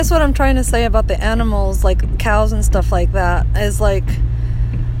That's what I'm trying to say about the animals, like cows and stuff like that, is like,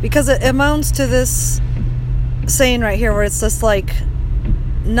 because it amounts to this saying right here where it's just like,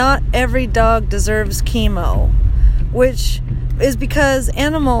 not every dog deserves chemo, which is because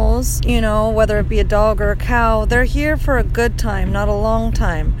animals, you know, whether it be a dog or a cow, they're here for a good time, not a long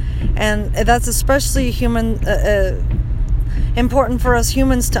time. And that's especially important for us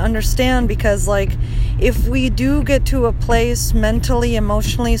humans to understand, because like, if we do get to a place mentally,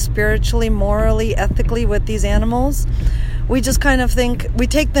 emotionally, spiritually, morally, ethically with these animals, we just kind of think, we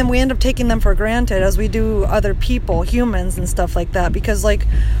end up taking them for granted, as we do other people, humans and stuff like that, because like,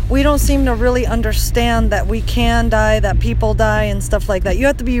 we don't seem to really understand that we can die, that people die and stuff like that. You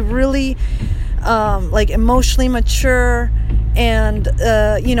have to be really like emotionally mature and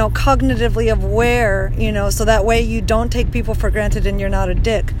you know, cognitively aware, you know, so that way you don't take people for granted and you're not a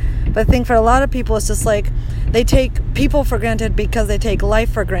dick. But I think for a lot of people, it's just like, they take people for granted because they take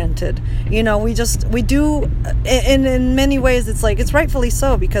life for granted. You know, we do, in many ways, it's like, it's rightfully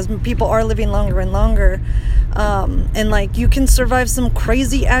so, because people are living longer and longer. And like, you can survive some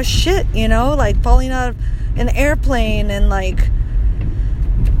crazy ass shit, you know, like falling out of an airplane and like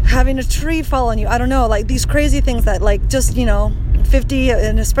having a tree fall on you. I don't know, like these crazy things that like, just, you know, 50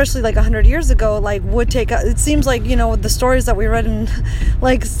 and especially like 100 years ago, like would take, it seems like, you know, the stories that we read in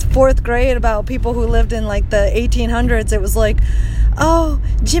like 4th grade about people who lived in like the 1800s, it was like, oh,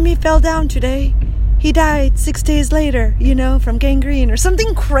 Jimmy fell down today, he died 6 days later, you know, from gangrene or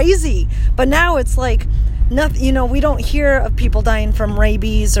something crazy. But now it's like nothing, you know, we don't hear of people dying from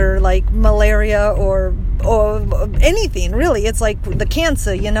rabies or like malaria or anything really. It's like the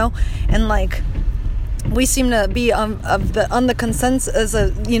cancer, you know, and like, we seem to be on the consensus,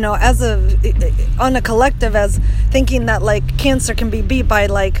 on a collective, as thinking that like cancer can be beat by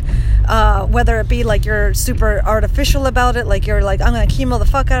like whether it be like you're super artificial about it, like you're like, I'm gonna chemo the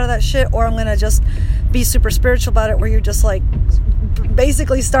fuck out of that shit, or I'm gonna just be super spiritual about it, where you're just like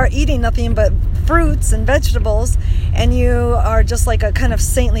basically start eating nothing but fruits and vegetables, and you are just like a kind of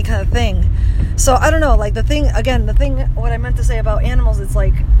saintly kind of thing. So I don't know, like the thing what I meant to say about animals, it's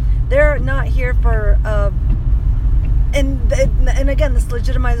like, they're not here for, and again, this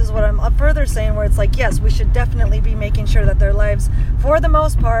legitimizes what I'm further saying, where it's like, yes, we should definitely be making sure that their lives, for the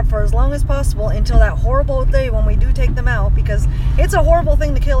most part, for as long as possible, until that horrible day when we do take them out, because it's a horrible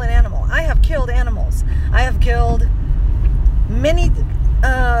thing to kill an animal. I have killed animals. I have killed many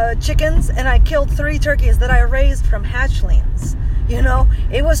chickens, and I killed 3 turkeys that I raised from hatchlings. You know,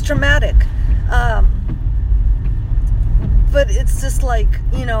 it was traumatic. But it's just like,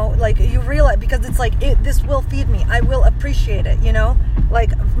 you know, like you realize, because it's like, this will feed me. I will appreciate it, you know?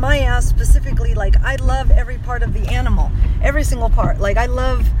 Like my ass specifically, like I love every part of the animal. Every single part. Like I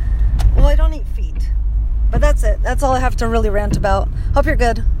don't eat feet. But that's it. That's all I have to really rant about. Hope you're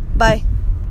good. Bye.